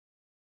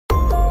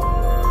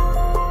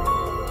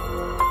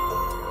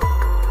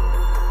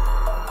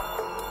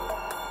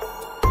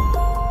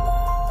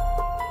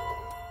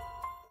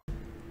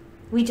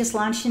we just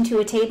launched into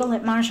a table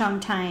at Mahjong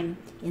time.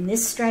 In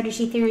this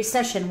strategy theory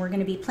session, we're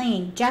going to be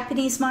playing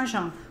Japanese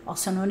Mahjong,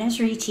 also known as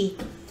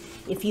Riichi.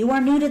 If you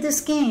are new to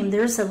this game,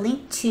 there's a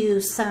link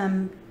to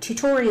some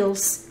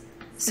tutorials,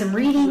 some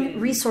reading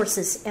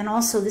resources, and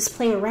also this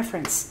player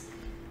reference.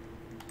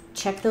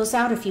 Check those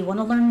out if you want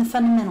to learn the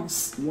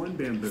fundamentals. 1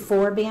 bamboo.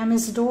 4 bam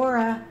is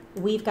Dora.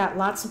 We've got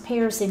lots of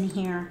pairs in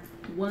here.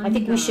 I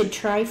think we should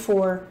try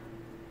for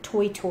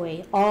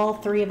Toi, all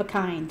 3 of a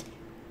kind.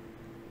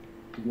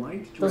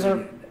 White dragon. Those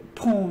are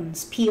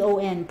pons,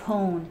 P-O-N,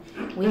 pon.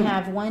 We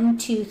have 1,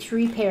 2,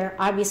 3 pair.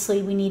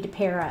 Obviously, we need to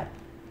pair up.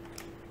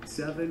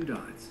 7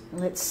 dots.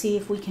 Let's see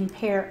if we can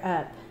pair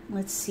up.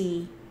 Let's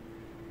see.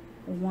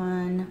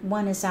 1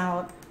 is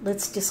out.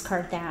 Let's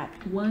discard that.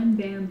 1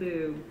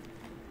 bamboo.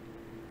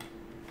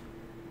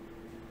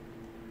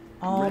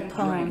 All Red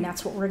pon. dragon.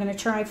 That's what we're going to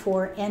try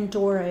for. And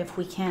Dora if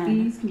we can.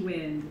 East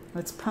wind.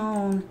 Let's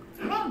pon.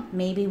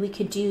 Maybe we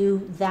could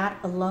do that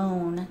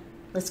alone.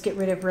 Let's get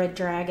rid of red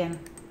dragon.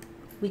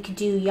 We could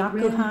do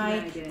yaku Red high.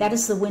 dragon. That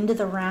is the wind of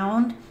the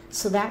round.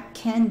 So that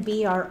can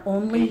be our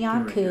only 8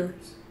 yaku.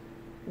 characters.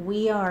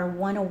 We are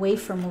 1 away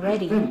from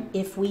ready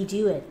if we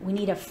do it. We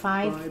need a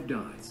 5. 5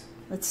 dots.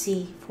 Let's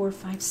see. 4,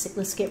 5, 6.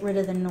 Let's get rid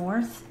of the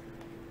north.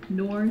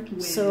 North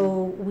wind.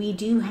 So we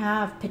do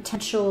have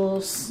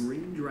potentials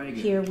Green dragon.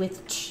 here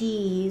with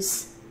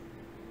cheese.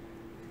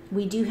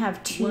 We do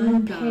have 2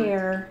 1 dot.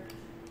 pair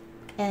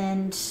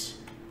and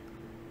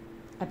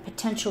a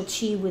potential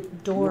chi with 1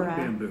 Dora.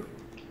 bamboo.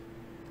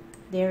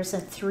 There's a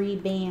 3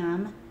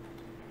 bam.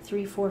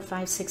 3, 4,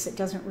 5, 6. It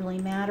doesn't really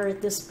matter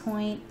at this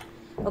point.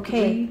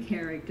 Okay, 3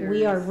 characters.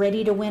 we are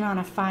ready to win on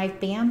a 5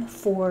 bam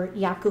for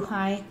yaku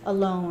high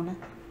alone.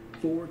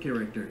 4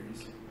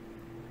 characters.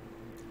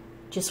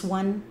 Just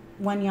one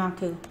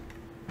yaku.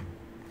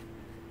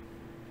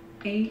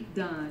 8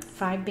 dots.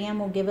 5 bam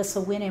will give us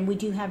a win, and we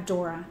do have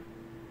Dora.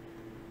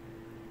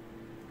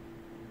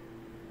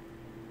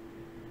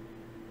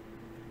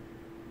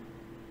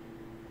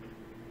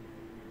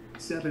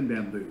 Seven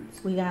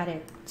bamboos. We got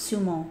it.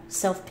 Sumo,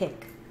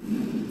 self-pick.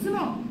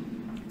 Sumo.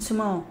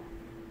 Sumo.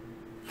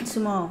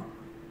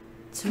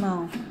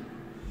 Sumo.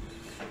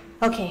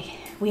 Okay,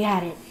 we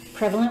had it.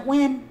 Prevalent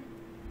win.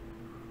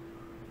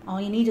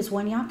 All you need is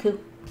 1 yaku.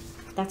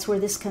 That's where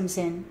this comes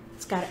in.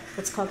 It's got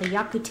what's called a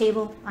yaku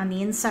table on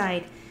the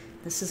inside.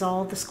 This is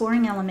all the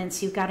scoring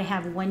elements. You've got to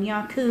have 1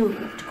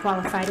 yaku to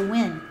qualify to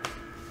win.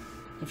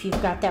 If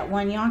you've got that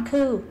 1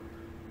 yaku,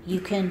 you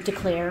can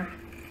declare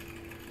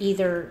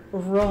either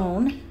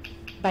roan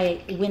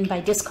by win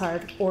by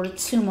discard or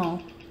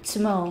tsumo,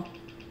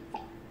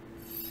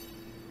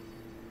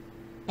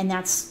 and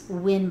that's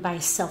win by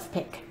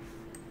self-pick.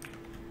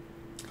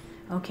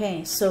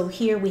 Okay, so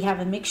here we have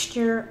a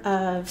mixture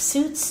of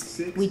suits.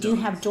 6 We do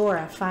dots. have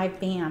Dora, 5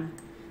 bam.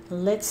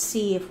 Let's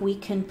see if we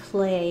can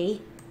play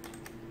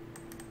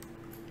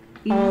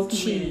all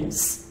East wind.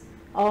 cheese.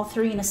 All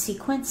 3 in a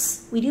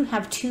sequence. We do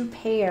have 2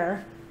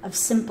 pair of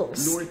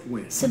simples. North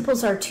wind.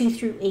 Simples are 2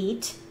 through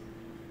 8.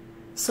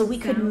 So we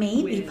could South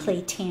maybe wind.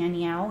 play Tan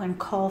Yao and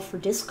call for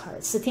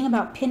discards. The thing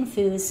about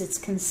Pinfu is it's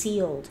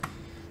concealed.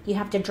 You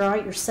have to draw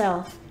it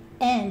yourself,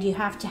 and you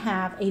have to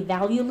have a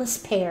valueless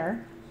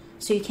pair.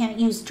 So you can't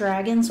use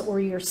dragons or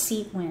your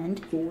seat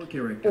wind 4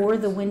 characters. or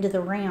the wind of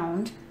the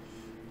round.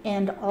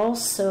 And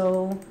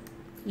also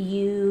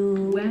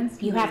you West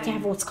have to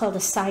have wind. what's called a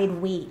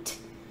side weight.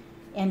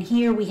 And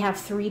here we have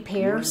 3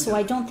 pairs, so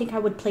I don't think I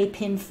would play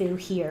Pinfu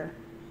here.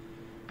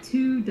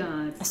 2 A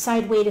dots.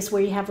 side weight is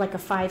where you have like a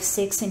 5,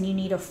 6 and you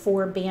need a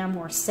 4 bam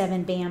or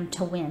 7 bam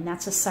to win.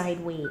 That's a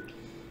side weight.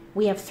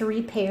 We have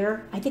 3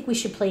 pair. I think we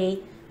should play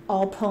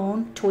all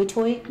pon,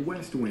 Toi,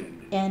 West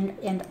wind.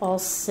 and all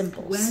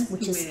simples, West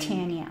which is wind.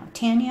 Tan Yao.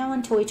 Tan Yao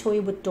and Toi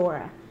with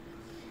Dora.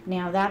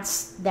 Now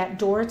that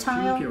Dora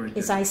tile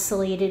characters. is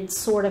isolated,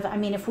 sort of. I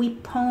mean, if we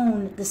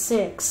pon the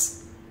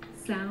 6,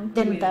 South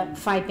then wind. the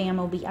 5 bam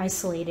will be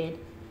isolated.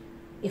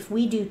 If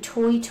we do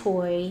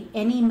Toi,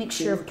 any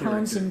mixture 4 of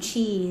pons and characters.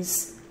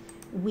 cheese,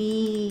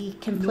 we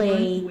can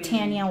play North wind.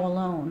 Tan Yao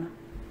alone.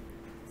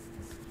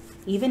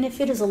 Even if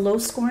it is a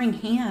low-scoring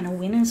hand, a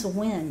win is a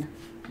win.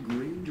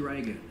 Green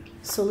dragon.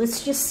 So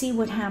let's just see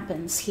what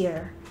happens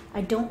here.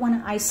 I don't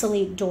want to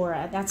isolate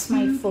Dora. That's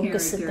my 2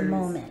 focus at the characters.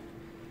 moment.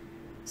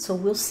 So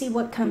we'll see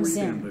what comes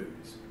 3 in. bamboos.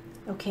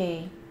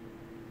 Okay.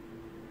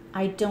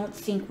 I don't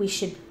think we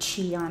should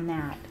chi on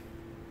that.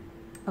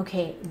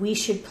 Okay, we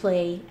should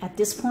play, at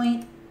this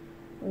point,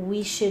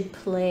 we should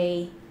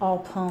play all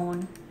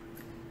pon.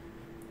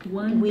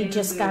 1 We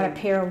just got a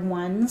bamboo. pair of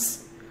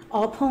 1s.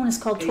 All pon is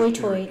called 8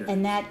 Toi, characters.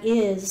 and that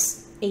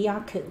is a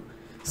yaku.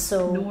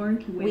 So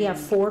North we have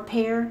wind. 4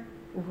 pair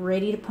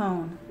ready to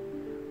pon.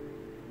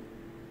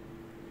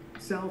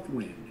 South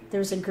wind.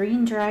 There's a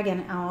green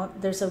dragon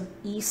out. There's a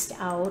east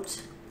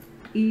out.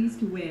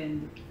 East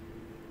wind.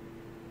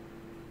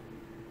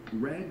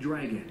 Red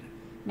dragon.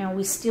 Now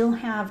we still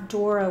have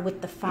Dora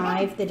with the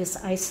 5 that is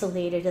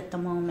isolated at the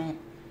moment.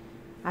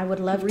 I would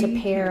love to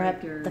 3 pair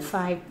up the characters.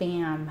 5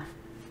 bam.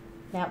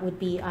 That would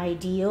be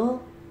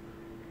ideal.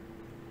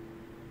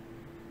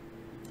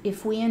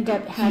 If we end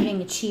up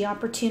having a chi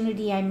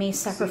opportunity, I may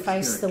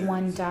sacrifice the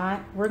one characters.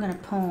 dot. We're going to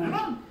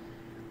pwn.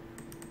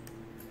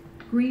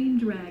 Green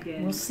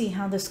dragon. We'll see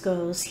how this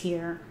goes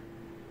here.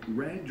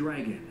 Red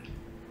dragon.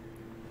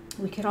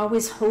 We could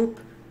always hope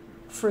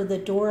for the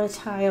Dora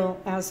tile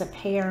as a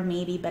pair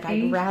maybe, but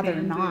I'd 8 rather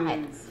not.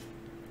 bamboos.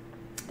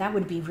 That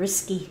would be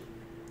risky.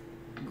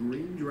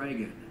 Green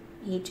dragon.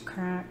 8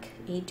 crack,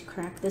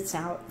 that's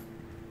out.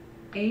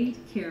 8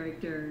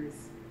 characters.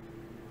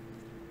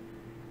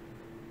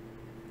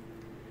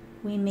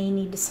 We may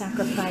need to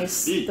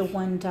sacrifice the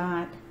one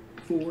dot.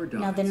 4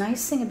 dots. Now the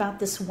nice thing about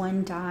this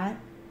one dot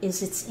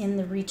is it's in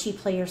the Riichi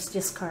player's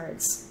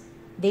discards.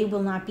 They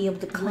will not be able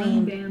to 1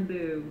 claim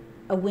bamboo.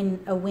 a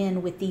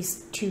win with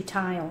these 2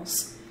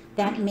 tiles.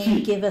 That may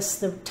give us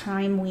the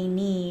time we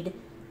need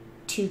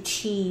to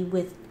chi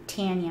with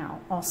Tanyao,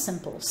 all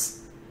simples.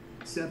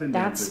 7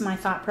 That's bamboos. my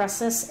thought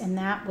process, and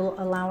that will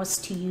allow us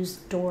to use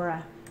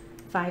Dora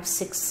 5,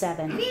 6,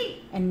 7.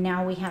 And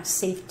now we have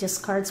safe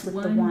discards with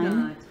the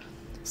 1. Dot.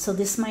 So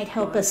this might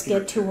help 5 us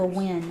get to a characters.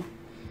 win.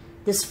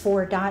 This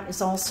 4 dot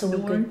is also a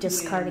good North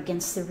discard wind.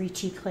 against the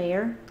Riichi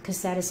player,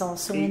 because that is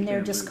also 8 in their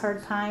bamboos.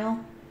 discard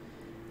pile.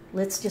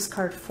 Let's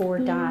discard 4 4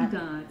 dot.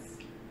 dots.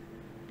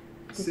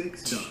 The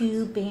 6 dots.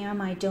 2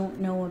 bam I don't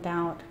know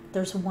about.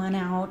 There's 1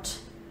 out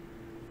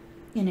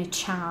in a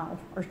chow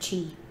or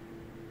chi.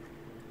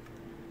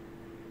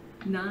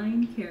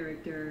 9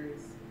 characters.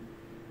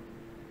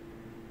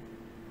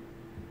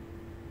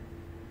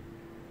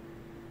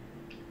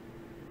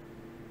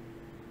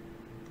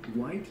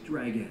 White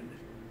dragon.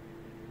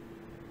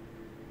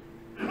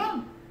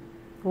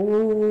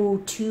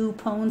 Oh, 2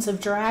 pawns of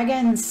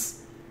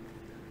dragons.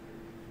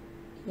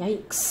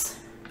 Yikes.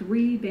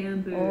 3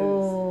 bamboos.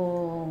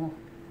 Oh,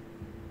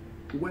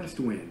 West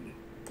wind.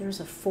 there's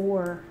a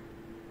 4.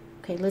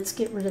 Okay, let's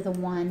get rid of the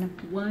 1.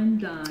 1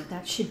 dot.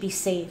 That should be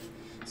safe.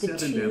 The 7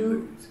 2,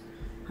 bamboos.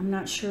 I'm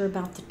not sure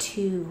about the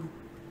 2.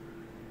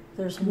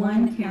 There's 1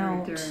 1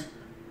 character. out.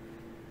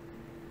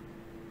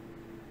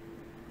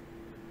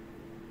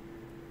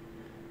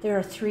 There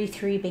are 3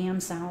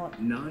 bams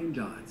out. 9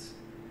 dots.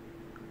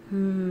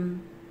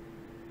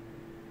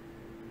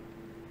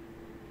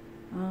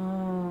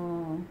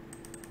 Oh,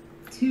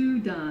 2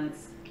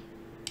 dots.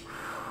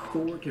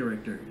 4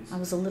 characters. I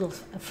was a little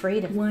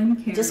afraid of 1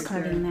 character.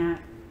 discarding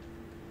that.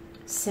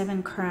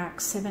 7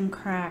 crack, 7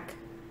 crack.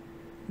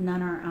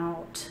 None are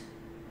out.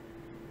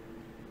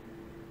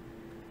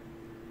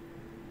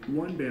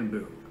 1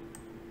 bamboo.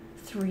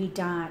 3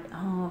 dot.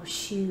 Oh,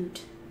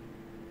 shoot.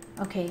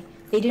 Okay,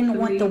 they didn't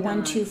want the 3 1,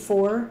 dots. 2,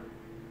 4.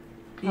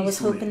 I was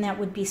East hoping wind. that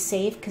would be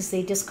safe because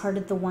they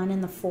discarded the 1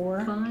 and the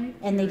 4. 5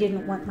 And they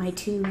didn't characters. want my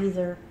 2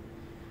 either.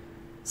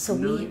 So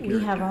we 9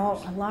 have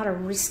characters. a lot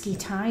of risky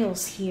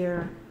tiles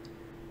here.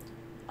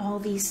 All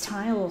these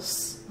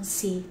tiles. Let's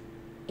see.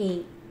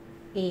 8.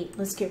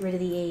 Let's get rid of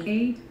the 8.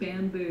 8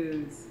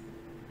 bamboos.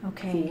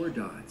 Okay. 4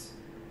 dots.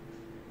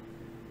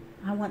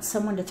 I want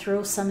someone to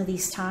throw some of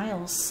these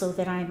tiles so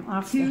that I'm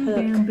off the 2 hook.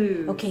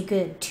 bamboos. Okay,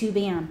 good. 2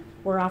 bam.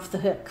 We're off the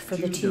hook for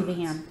the 2 2 dots.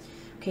 bam.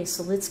 Okay,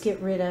 so let's get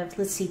rid of,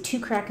 let's see, 2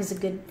 crack is a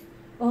good,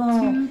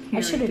 oh, 2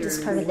 I should have characters.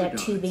 discarded 4 that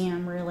 2 dots.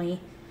 bam really,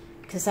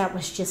 because that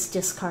was just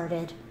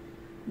discarded.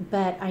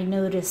 But I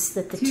noticed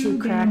that the 2 2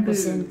 crack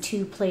was in bamboos.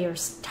 2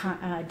 players'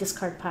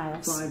 discard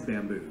piles. 5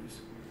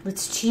 bamboos.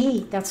 Let's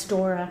cheat. That's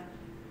Dora.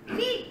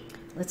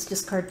 Let's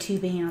discard 2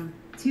 bam.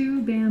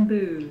 2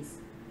 bamboos.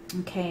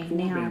 Okay, 4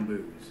 now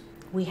bamboos.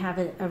 we have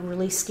a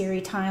really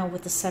scary tile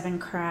with the 7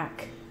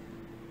 crack.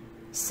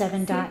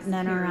 7 dot, 6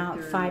 none are out.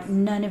 characters. 5,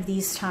 none of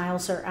these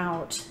tiles are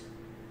out.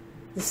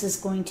 This is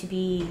going to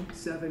be,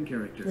 7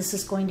 characters. this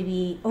is going to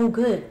be, oh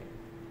good.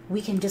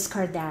 We can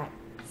discard that.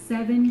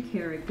 7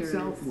 characters.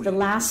 South wind. The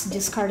last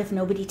discard, if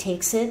nobody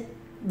takes it,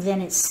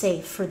 then it's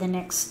safe for the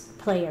next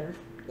player.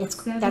 That's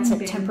a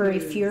 7 temporary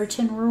bamboos.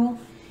 Furitan rule.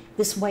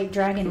 This white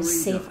dragon is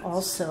 3 safe dots.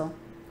 also.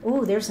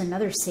 Oh, there's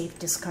another safe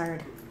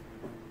discard.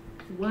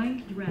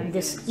 White dragon.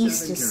 This 7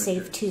 east is safe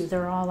characters. too.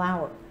 They're all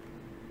out.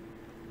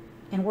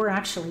 And we're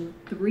actually,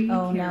 3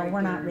 oh characters. no,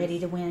 we're not ready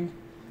to win.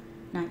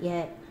 Not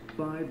yet.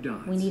 5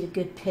 dots. We need a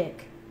good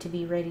pick to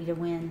be ready to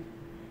win.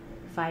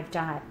 5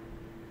 dot.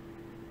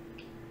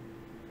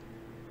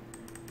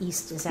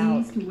 East is out.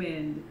 East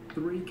wind.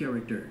 3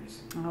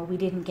 characters. Oh, we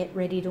didn't get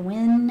ready to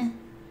win.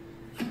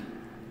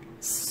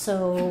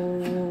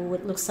 So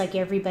it looks like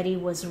everybody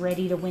was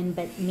ready to win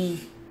but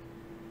me.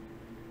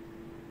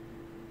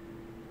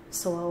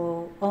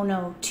 So, oh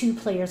no, 2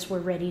 players were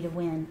ready to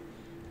win.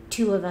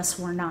 2 of us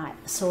were not.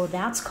 So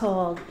that's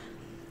called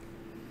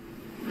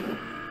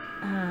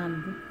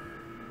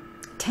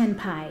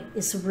tenpai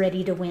is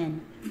ready to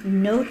win.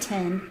 No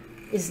 10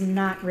 is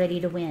not ready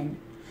to win.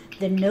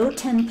 The no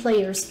 10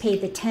 players pay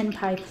the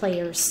tenpai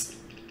players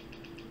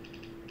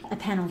a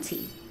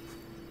penalty.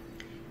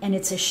 And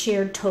it's a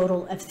shared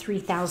total of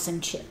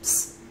 3,000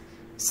 chips.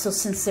 So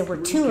since there were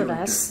 3 2 of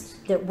us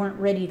characters. that weren't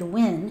ready to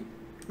win,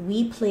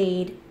 we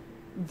played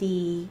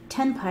the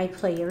tenpai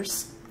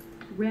players.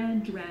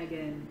 Red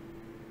dragon.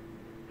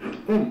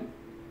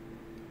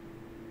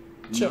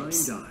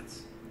 Chips. 9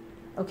 dots.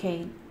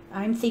 Okay,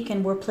 I'm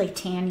thinking we'll play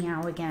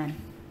Tanyao again.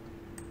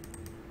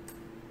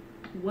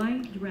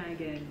 White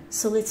dragon.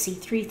 So let's see,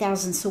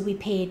 3,000. So we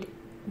paid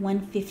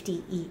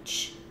 150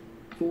 each.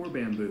 4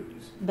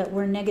 bamboos. But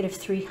we're negative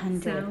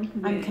 300. South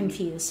I'm wind.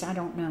 confused. I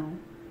don't know.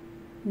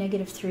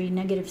 Negative 3,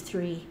 negative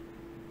 3.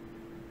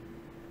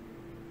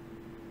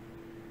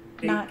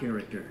 8 Not-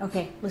 characters.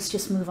 Okay, let's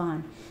just move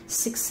on.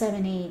 6,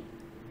 7, 8.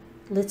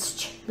 Let's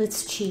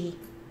chi.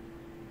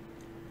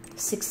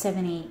 6,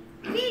 7,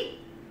 8.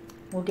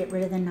 We'll get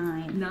rid of the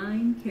 9.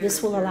 9 characters.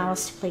 This will allow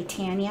us to play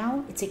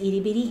Tanyao. It's an itty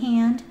bitty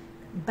hand,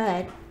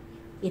 but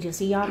it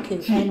is a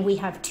yaku, and we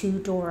have 2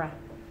 Dora.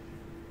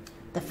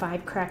 The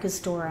 5 crack is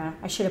Dora.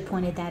 I should have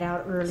pointed that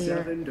out earlier.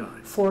 7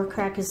 dots. 4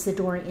 crack is the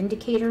Dora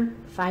indicator.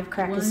 5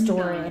 crack is 1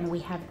 Dora, dot. and we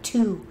have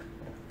 2.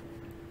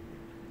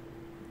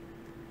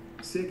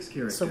 6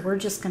 characters. So we're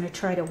just going to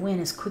try to win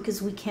as quick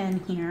as we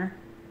can here.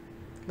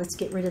 Let's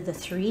get rid of the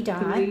 3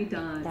 dot. 3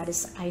 dots. That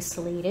is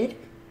isolated.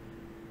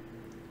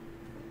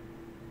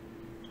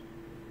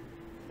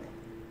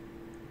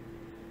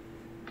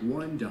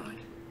 One dot.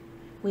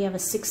 We have a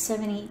 6,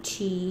 7, 8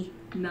 chi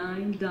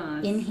 9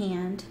 dots. in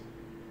hand.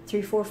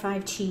 3, 4,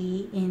 5 chi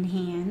in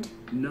hand.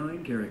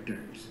 9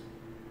 characters.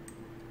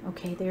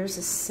 Okay, there's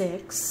a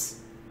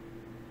 6.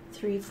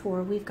 3,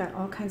 4. We've got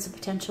all kinds of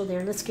potential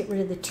there. Let's get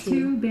rid of the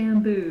 2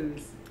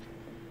 bamboos.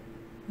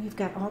 We've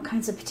got all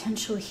kinds of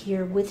potential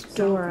here with South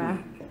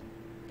Dora. wind.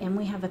 And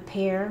we have a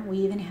pair. We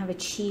even have a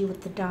chi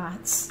with the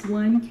dots.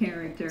 1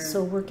 character.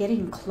 So we're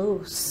getting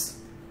close.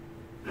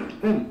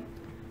 9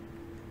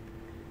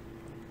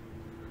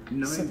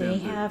 So they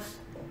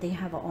bamboos.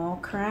 have all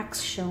cracks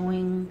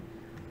showing.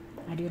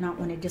 I do not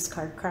want to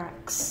discard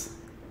cracks.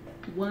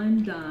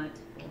 1 dot.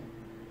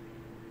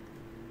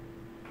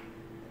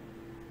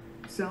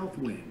 South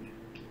wind.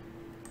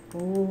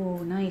 Oh,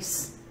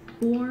 nice.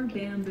 4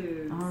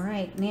 bamboos. All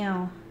right,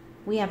 now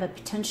we have a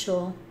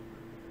potential.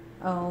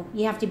 Oh,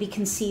 you have to be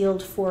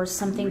concealed for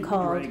something Green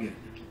called dragon.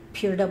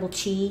 pure double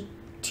chi.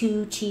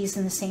 2 chis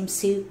in the same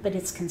suit, but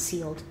it's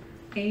concealed.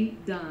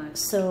 8 dots.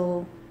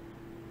 So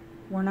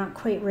we're not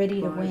quite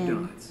ready to 5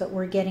 win, dots. but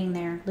we're getting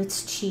there.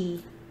 Let's chi.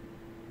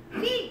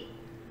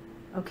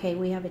 Okay,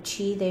 we have a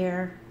chi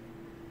there.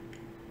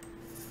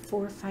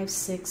 4, 5,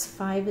 6.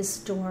 5 is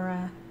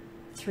Dora.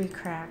 3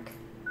 crack.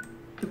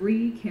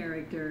 3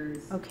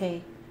 characters.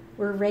 Okay,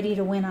 we're ready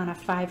to win on a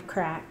 5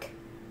 crack.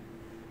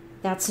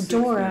 That's 6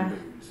 Dora.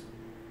 bamboos.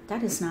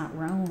 That is not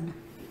Roan.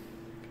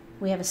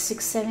 We have a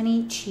 6, 7,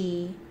 8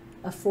 chi,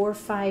 a 4,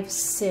 5,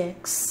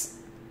 6,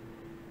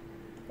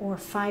 or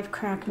 5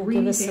 crack will 3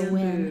 give us a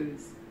win.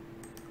 bamboos.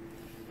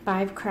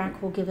 5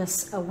 crack will give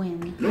us a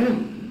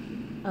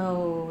win.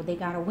 Oh, they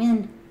got a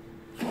win.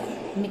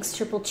 Mixed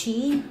triple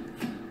chi,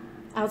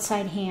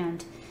 outside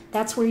hand.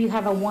 That's where you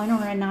have a 1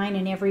 or a 9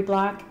 in every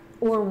block,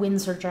 or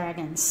winds or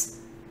dragons.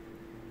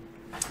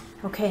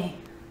 Okay.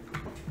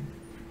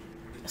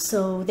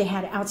 So they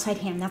had outside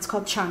hand. That's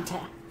called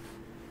Chanta.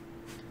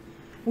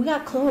 We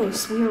got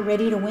close. We were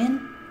ready to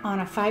win on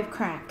a 5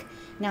 crack.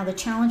 Now the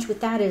challenge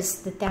with that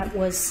is that that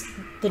was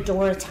the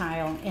Dora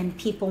tile, and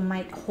people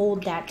might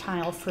hold that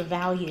tile for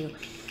value.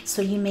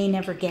 So you may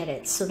never get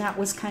it. So that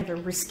was kind of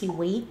a risky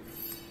wait.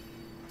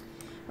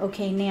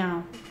 Okay,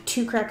 now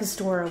 2 crack is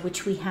Dora,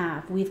 which we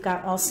have. We've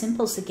got all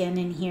simples again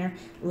in here.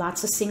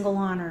 Lots of single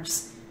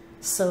honors.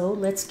 So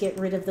let's get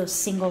rid of those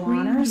single Green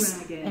honors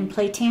dragon. and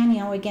play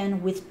Tanyao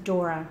again with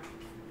Dora.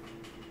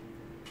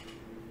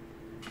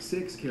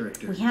 6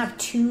 characters. We have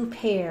 2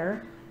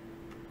 pair.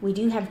 We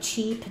do have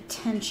chi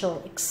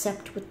potential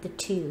except with the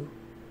 2.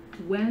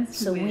 West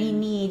So wind. we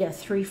need a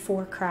 3,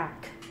 4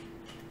 crack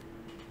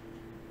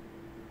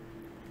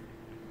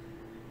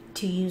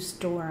to use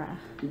Dora.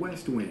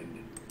 West wind.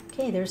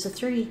 Okay, there's a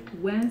 3.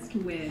 West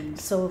wind.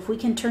 So if we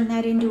can turn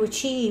that into a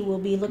chi, we'll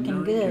be looking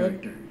 9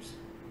 good. characters.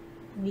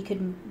 We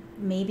could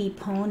maybe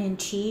Pon and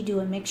Chi do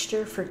a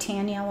mixture for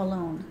Tanyao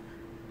alone.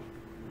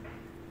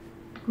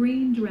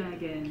 Green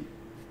dragon.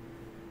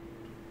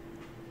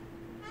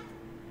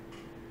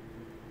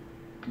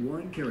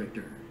 1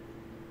 character.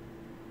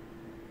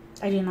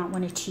 I do not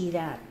want to Chi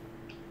that.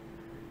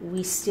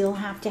 We still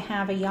have to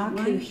have a yaku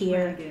White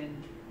here,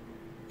 dragon.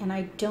 and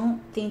I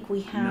don't think we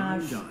 9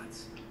 have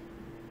dots.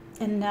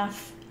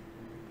 enough.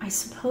 I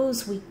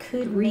suppose we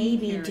could 3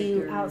 maybe do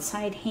characters.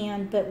 outside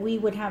hand, but we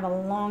would have a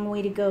long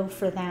way to go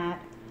for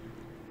that.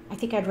 I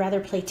think I'd rather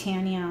play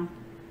Tanyao.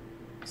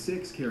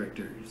 6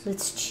 characters.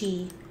 Let's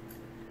Chi.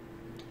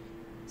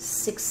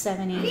 6,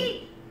 7,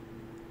 8.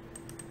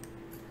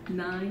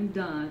 9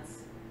 dots.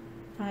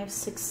 5,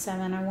 6,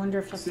 7. I wonder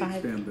if a 6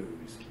 5,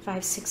 bamboos.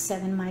 5, 6,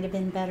 7 might have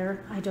been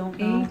better. I don't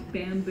know. 8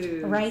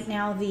 bamboos. Right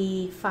now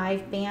the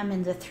 5 bam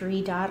and the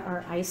 3 dot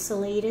are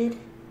isolated.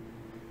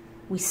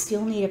 We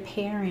still need a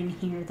pair in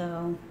here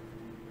though.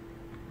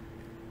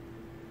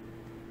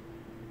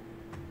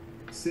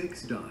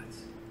 6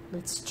 dots.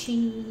 Let's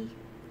Chi.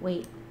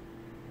 Wait.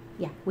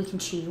 Yeah, we can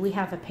Chi. We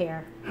have a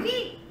pair.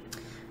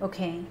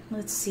 Okay,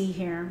 let's see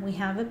here. We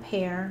have a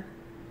pair.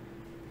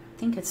 I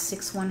think it's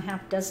 6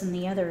 1/2 dozen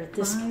the other at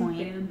this 5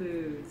 point.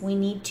 bamboos. We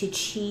need to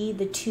Chi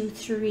the 2,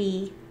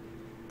 3.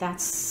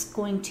 That's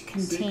going to 6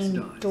 contain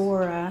dots.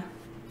 Dora.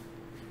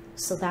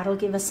 So that'll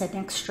give us an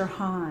extra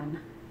Han.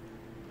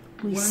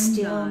 We 1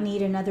 still dot.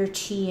 need another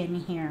chi in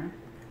here.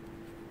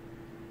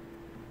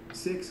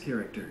 6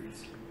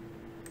 characters.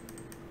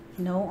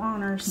 No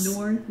honors.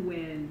 North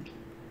wind.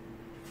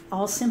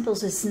 All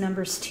simples is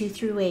numbers 2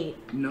 through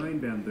 8. 9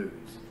 bamboos.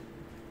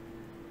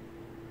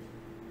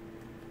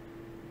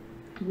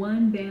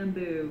 1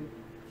 bamboo.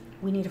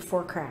 We need a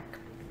 4 crack.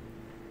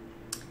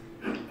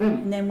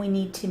 And then we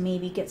need to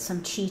maybe get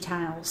some chi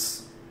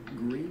tiles.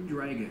 Green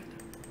dragon.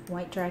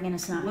 White dragon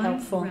is not White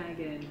helpful.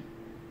 dragon.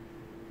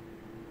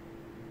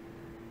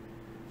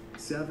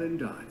 7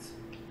 dots.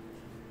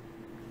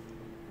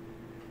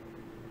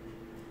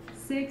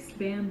 6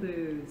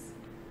 bamboos.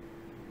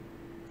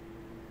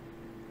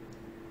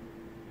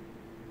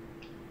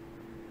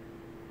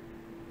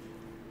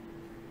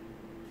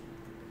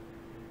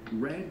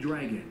 Red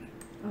dragon.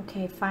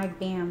 Okay, 5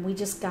 bam. We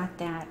just got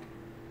that.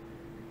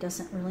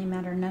 Doesn't really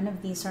matter. None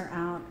of these are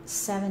out.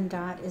 7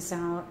 dot is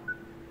out.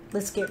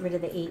 Let's get rid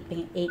of the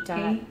 8 dot.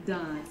 8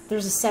 dots.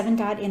 There's a 7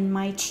 dot in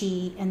my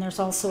chi, and there's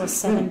also a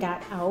 7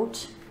 dot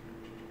out.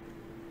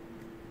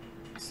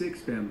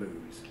 6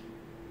 bamboos.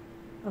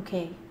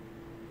 Okay,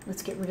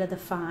 let's get rid of the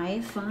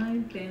 5.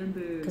 5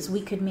 bamboos. Because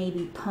we could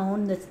maybe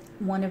pwn the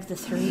one of the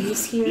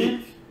 3s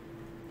here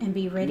and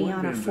be ready 1 on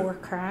a bamboo. 4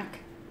 crack,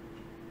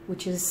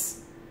 which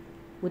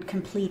would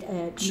complete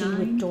a chi 9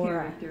 with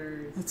Dora.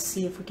 characters. Let's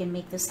see if we can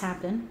make this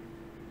happen.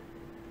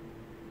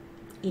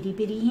 Itty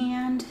bitty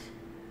hand.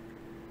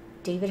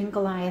 David and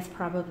Goliath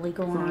probably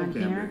going 5 on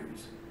here.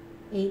 bamboos.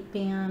 8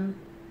 bam.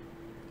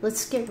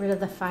 Let's get rid of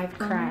the 5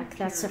 crack. 5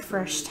 That's a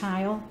fresh characters.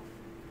 tile.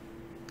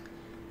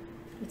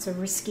 It's a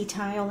risky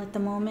tile at the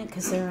moment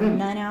because there are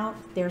none out.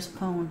 There's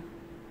pwn.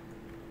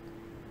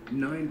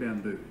 9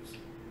 bamboos.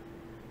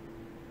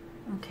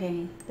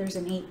 Okay, there's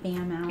an 8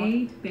 bam out.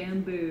 8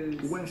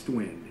 bamboos. West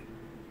wind.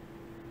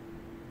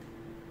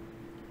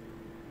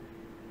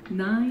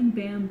 9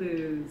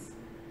 bamboos.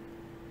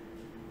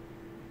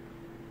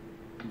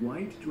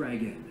 White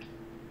dragon.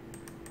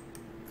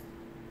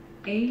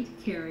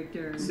 8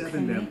 characters.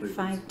 7 Okay, bamboos.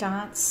 5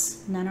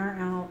 dots. None are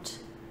out.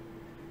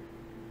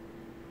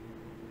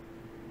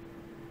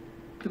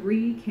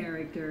 3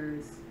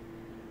 characters.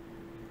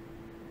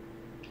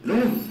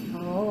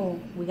 Oh,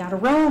 we got a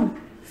roam.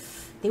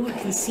 They were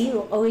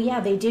concealed. Oh yeah,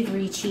 they did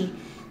Riichi.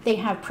 They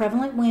have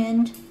prevalent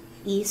wind,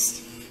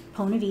 east,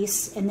 pwn of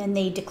east, and then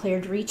they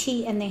declared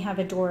Riichi, and they have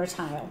a Dora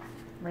tile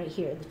right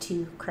here, the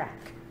 2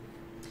 crack.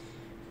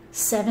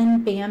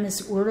 7 bam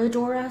is Ura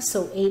Dora,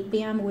 so 8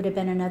 bam would have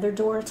been another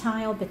Dora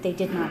tile, but they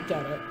did not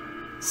get it.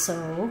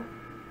 So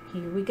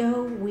here we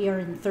go. We are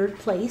in 3rd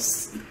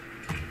place.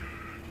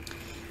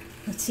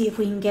 Let's see if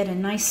we can get a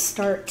nice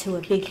start to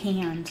a big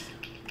hand.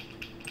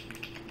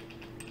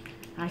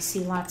 I see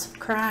lots of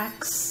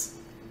cracks,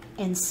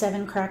 and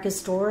 7 crack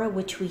is Dora,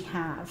 which we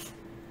have.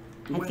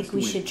 I think West we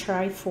wind. should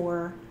try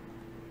for,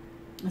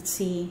 let's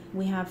see,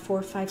 we have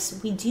 4, 5, so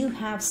we do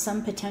have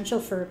some potential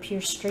for a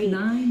pure straight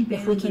 9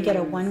 if we can get a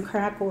bamboos. 1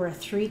 crack or a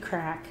 3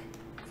 crack.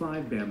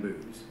 5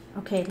 bamboos.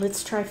 Okay,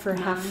 let's try for a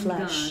half 9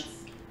 flesh. dots.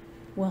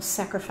 We'll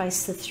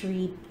sacrifice the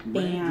 3 Red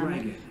bam.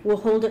 dragon. We'll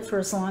hold it for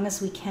as long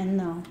as we can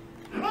though.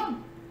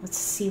 Let's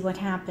see what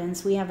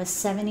happens. We have a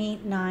 7,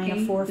 8, 9, a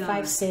 8 4, 5,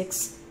 dots.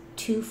 6,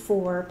 2,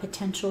 4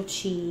 potential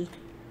chi.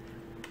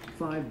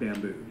 5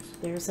 bamboos.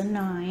 There's a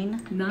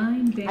 9.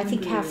 9 bamboos. I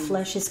think half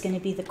flesh is going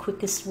to be the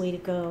quickest way to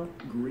go.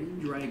 Green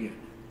dragon.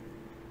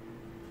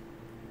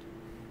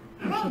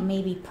 We can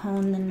maybe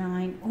pwn the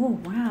 9. Oh,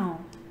 wow.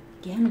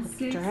 Again with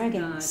 6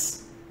 dragons.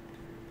 dots.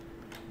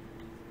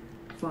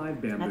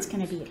 5 bamboos. That's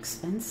going to be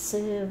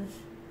expensive.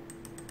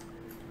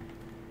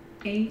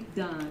 8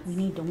 dots. We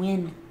need to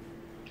win.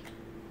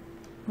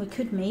 We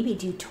could maybe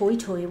do Toy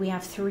Toy. We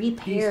have 3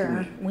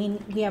 pair. We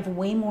have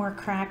way more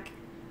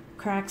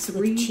cracks with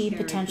 3 chi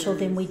potential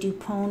than we characters.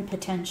 do pwn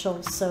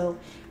potential. So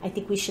I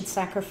think we should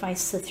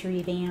sacrifice the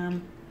 3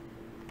 bam.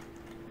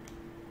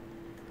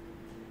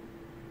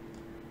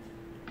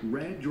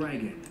 Red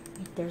dragon.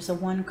 If there's a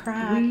 1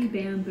 crack, 3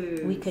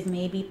 bamboos. we could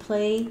maybe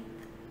play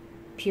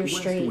pure West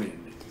straight.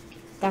 wind.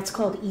 That's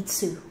called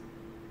Itsu.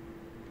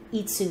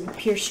 Itsu,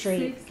 pure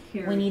straight.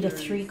 6 We need a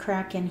characters. 3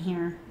 crack in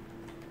here.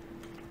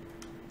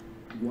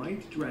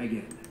 White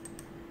dragon.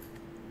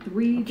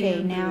 3 Okay,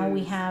 bamboos. now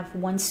we have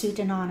 1 suit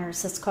in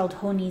honors. That's called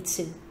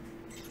Honitsu.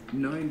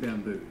 9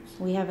 bamboos.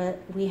 We have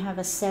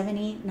a 7,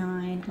 8,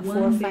 9, a 4,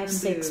 1 5,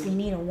 6. bamboo.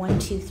 We need a 1,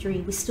 2,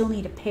 3. We still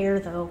need a pair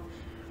though.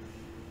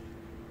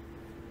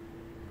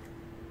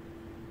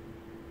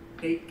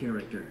 8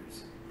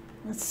 characters.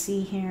 Let's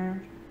see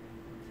here.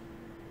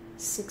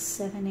 6,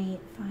 7, 8,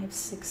 5,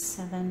 6,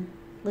 7.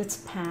 Let's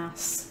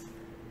pass.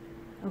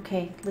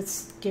 Okay,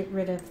 let's get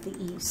rid of the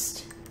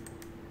east.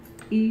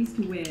 East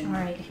wind. All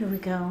right, here we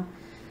go.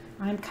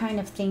 I'm kind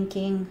of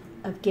thinking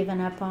of giving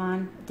up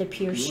on the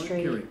pure 1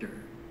 straight character.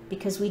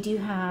 because we do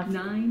have.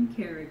 9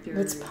 characters.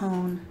 Let's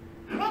pwn.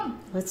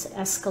 Let's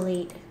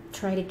escalate.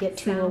 Try to get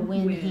to a South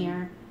win wind.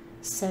 here.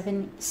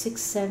 7,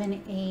 6,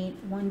 7, 8.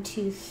 1,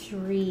 2,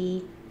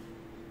 3.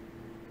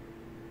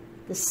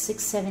 The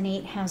 6, 7,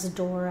 8 has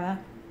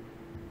Dora.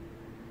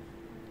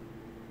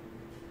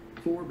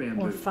 4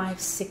 bamboos. Or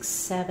 5, 6,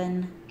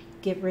 7.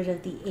 Get rid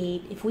of the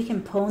 8. If we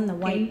can pwn the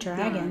white 8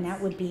 dragon, dots.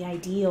 that would be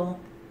ideal.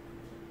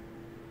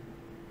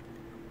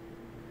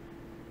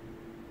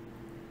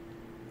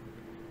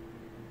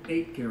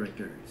 Eight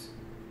characters.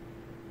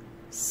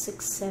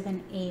 6,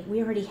 7, 8.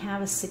 We already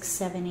have a 6,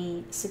 7,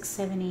 8. 6,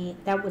 7,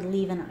 8. That would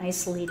leave an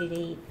isolated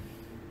 8.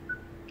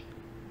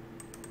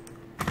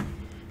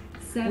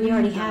 7 We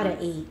already had an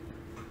dots. 8.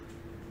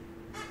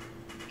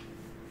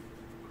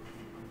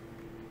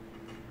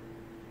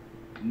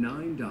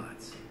 Nine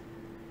dots.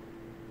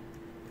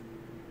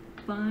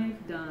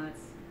 5 dots.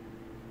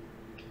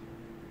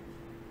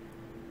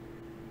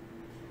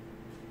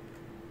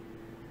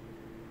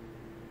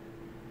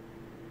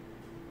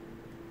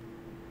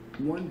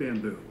 One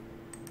bamboo.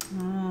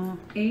 Oh,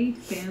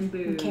 8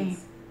 bamboos. okay.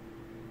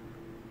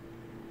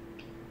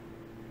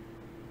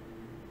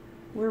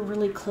 We're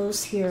really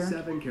close here.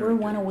 7 We're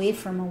one characters. away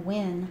from a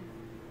win.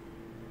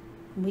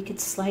 We could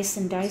slice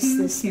and dice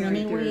 2 this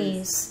many characters.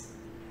 ways.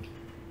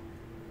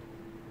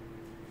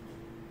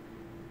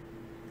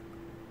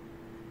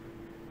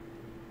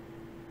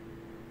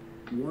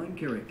 One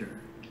character.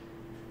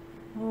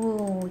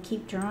 Oh, we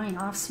keep drawing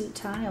offsuit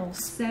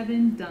tiles.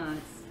 7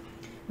 dots.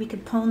 We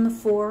could pwn the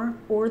 4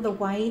 or the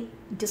white,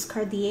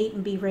 discard the 8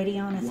 and be ready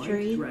on a White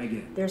 3.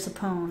 dragon. There's a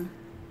pwn.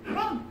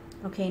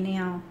 Okay,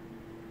 now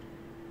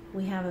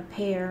we have a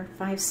pair,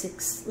 5,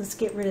 6. Let's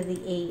get rid of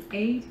the 8.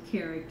 8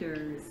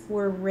 characters.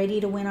 We're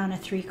ready to win on a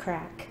 3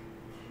 crack.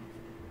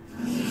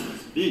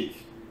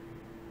 Speak.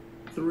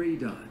 3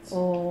 dots.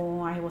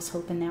 Oh, I was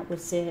hoping that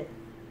was it.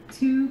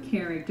 2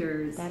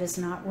 characters. That is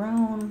not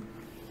Roan.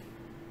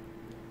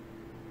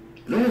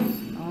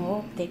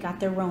 Oh, they got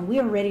their Roan. We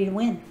are ready to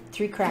win.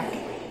 3 crack.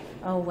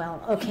 Oh,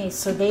 well. Okay,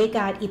 so they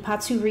got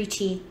Ippatsu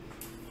Riichi.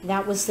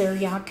 That was their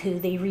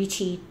yaku. They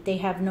Riichi. They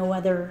have no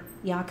other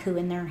yaku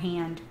in their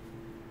hand.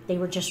 They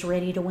were just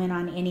ready to win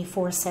on any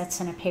 4 sets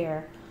and a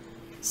pair.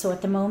 So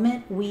at the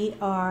moment, we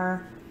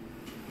are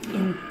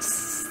in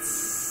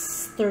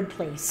 3rd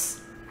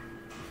place.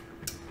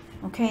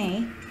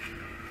 Okay.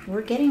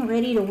 We're getting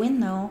ready to win,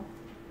 though.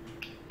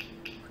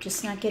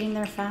 Just not getting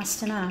there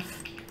fast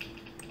enough.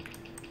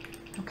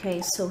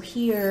 Okay, so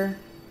here,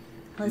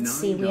 let's 9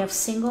 see. We have dots.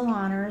 single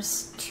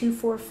honors, 2,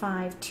 4,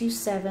 5, 2,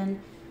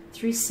 7,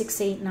 3,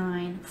 6, 8,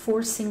 9,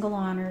 4 single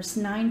honors,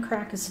 9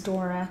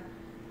 Krakasdora.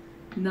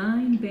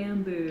 9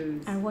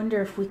 bamboos. I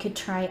wonder if we could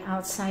try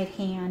outside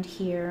hand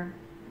here.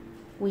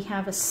 We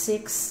have a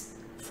 6,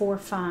 4,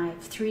 5,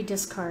 3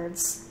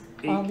 discards.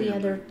 8 All the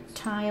other bamboos.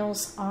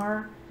 tiles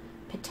are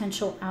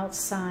potential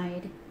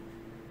outside.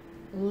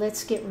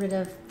 Let's get rid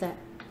of the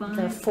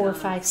 5 4,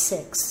 dots. 5,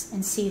 6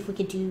 and see if we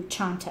could do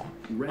Chanta.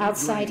 Red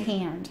Outside dragon.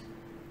 hand.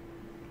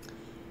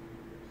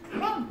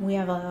 We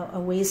have a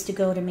ways to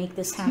go to make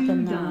this 2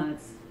 happen, though.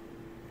 dots.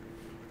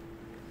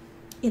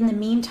 In the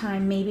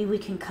meantime, maybe we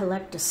can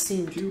collect a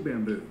suit 2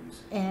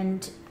 bamboos.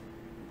 and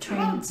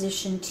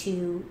transition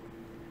to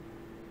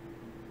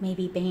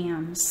maybe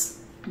BAMs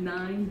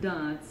 9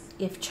 dots.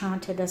 if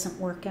Chanta doesn't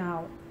work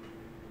out.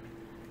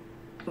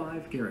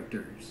 5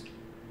 characters.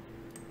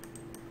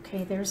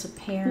 Okay, there's a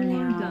pair 4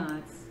 now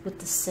dots. with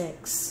the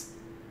 6.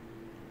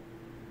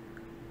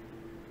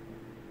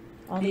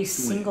 All Eight these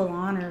win. single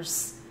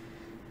honors.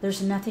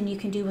 There's nothing you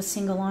can do with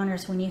single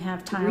honors when you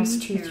have tiles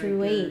 3 2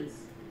 through 8. characters.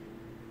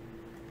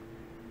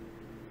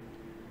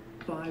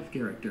 5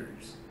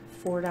 characters.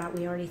 4 dot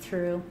we already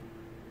threw.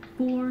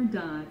 4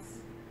 dots.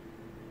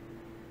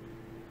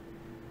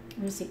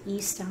 There's the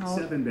east out.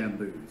 7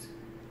 bamboos.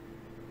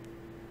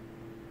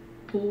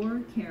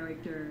 4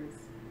 characters.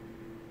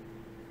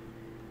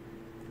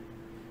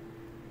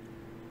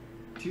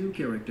 2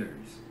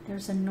 characters.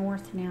 There's a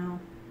north now.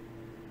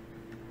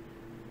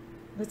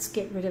 Let's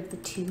get rid of the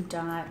 2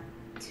 dot.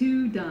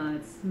 2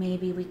 dots.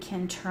 Maybe we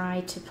can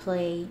try to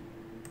play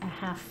a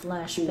half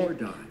flush, 4 but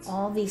dots.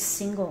 all these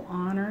single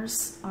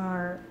honors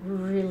are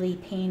really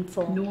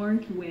painful.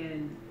 North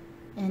wind.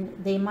 And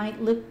they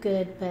might look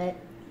good, but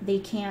they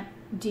can't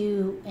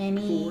do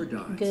any 4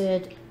 dots.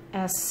 good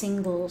as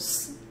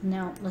singles.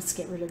 No, let's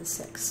get rid of the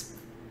 6.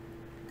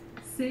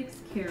 6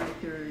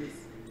 characters.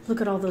 Look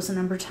at all those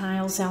number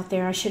tiles out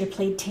there. I should have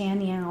played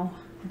Tanyao.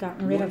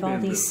 Gotten rid 1 of all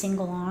bamboo. these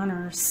single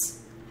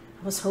honors.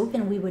 I was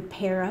hoping we would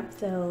pair up,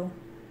 though.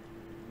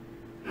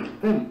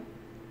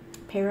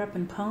 Pair up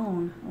and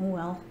pwn. Oh,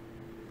 well.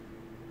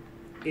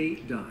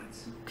 8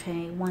 dots.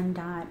 Okay, 1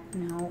 dot.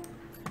 No.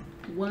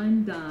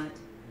 1 dot.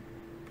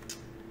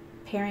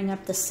 Pairing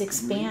up the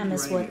 6 Green BAM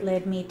is what dragon.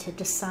 led me to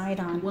decide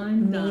on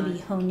 1 maybe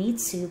dot.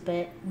 Honitsu,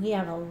 but we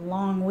have a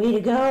long way to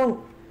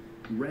go.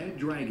 Red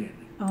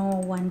dragon. Oh,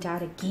 1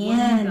 dot 1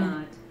 again.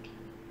 dot.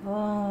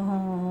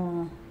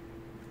 Oh,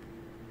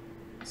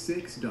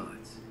 6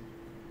 dots.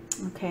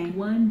 okay.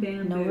 1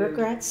 bamboo. No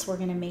regrets. We're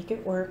going to make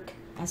it work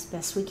as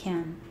best we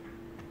can.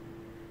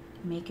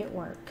 Make it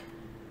work.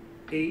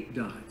 8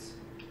 dots.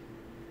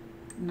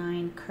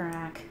 9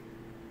 crack.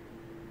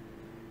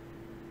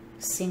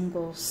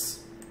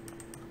 Singles.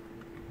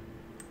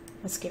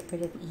 Let's get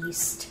rid of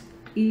east.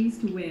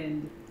 East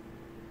wind.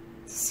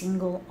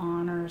 Single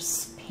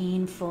honors,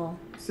 painful.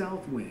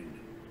 South wind.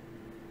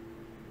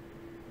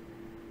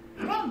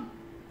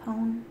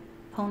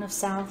 Pone of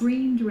South.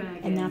 Green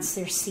dragon. And that's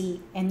their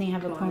seat. And they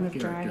have a 5 Pone of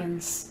characters.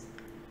 Dragons.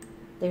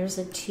 There's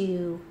a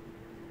 2.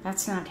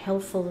 That's not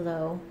helpful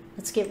though.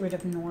 Let's get rid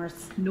of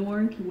North.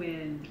 North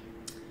wind.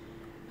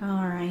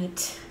 All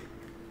right.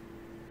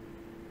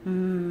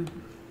 8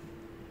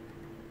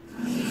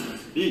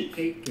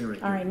 characters.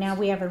 All right, now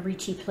we have a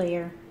Riichi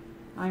player.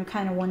 I'm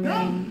kind of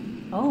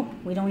wondering, oh,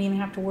 we don't even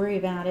have to worry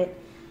about it.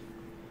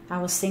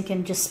 I was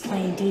thinking just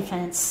playing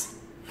defense.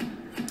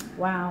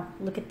 Wow,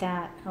 look at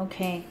that.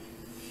 Okay.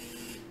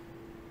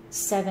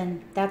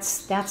 7.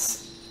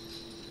 That's.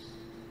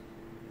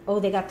 Oh,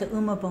 they got the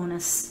Uma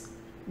bonus.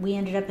 We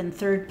ended up in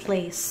 3rd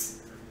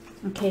place.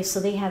 Okay, so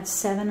they had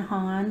 7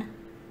 Han.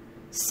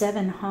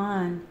 7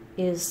 Han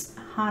is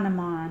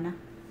Hanuman.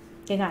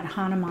 They got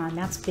Hanuman.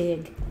 That's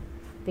big.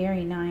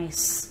 Very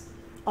nice.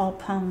 All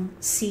Pung,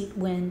 Seat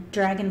Wind,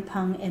 Dragon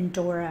Pung, and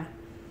Dora.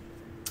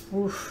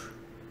 Oof.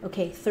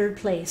 Okay, 3rd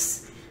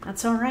place.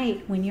 That's all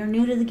right. When you're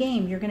new to the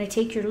game, you're going to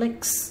take your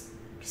licks.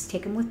 Just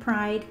take them with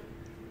pride.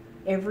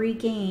 Every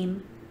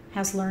game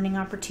has learning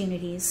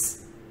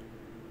opportunities.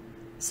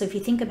 So if you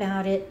think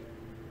about it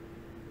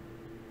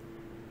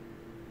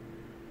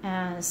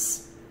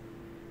as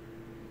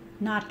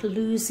not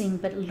losing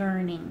but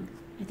learning.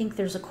 I think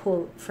there's a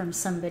quote from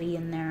somebody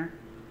in there.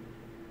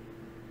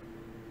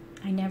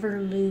 I never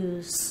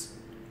lose,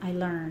 I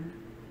learn.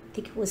 I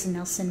think it was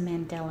Nelson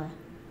Mandela.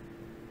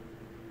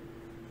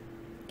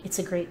 It's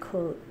a great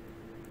quote.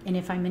 And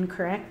if I'm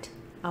incorrect,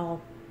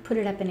 I'll put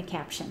it up in a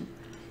caption.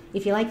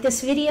 If you like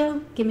this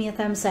video, give me a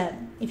thumbs up.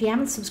 If you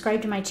haven't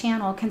subscribed to my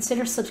channel,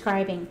 consider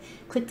subscribing.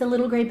 Click the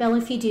little gray bell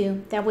if you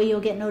do. That way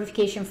you'll get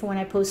notification for when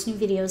I post new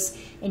videos,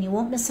 and you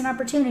won't miss an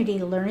opportunity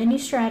to learn a new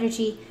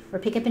strategy or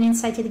pick up an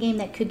insight to the game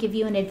that could give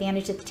you an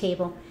advantage at the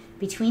table.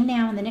 Between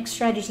now and the next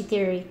strategy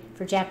theory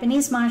for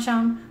Japanese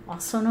Mahjong,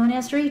 also known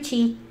as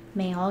Riichi,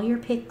 may all your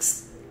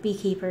picks be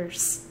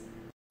keepers.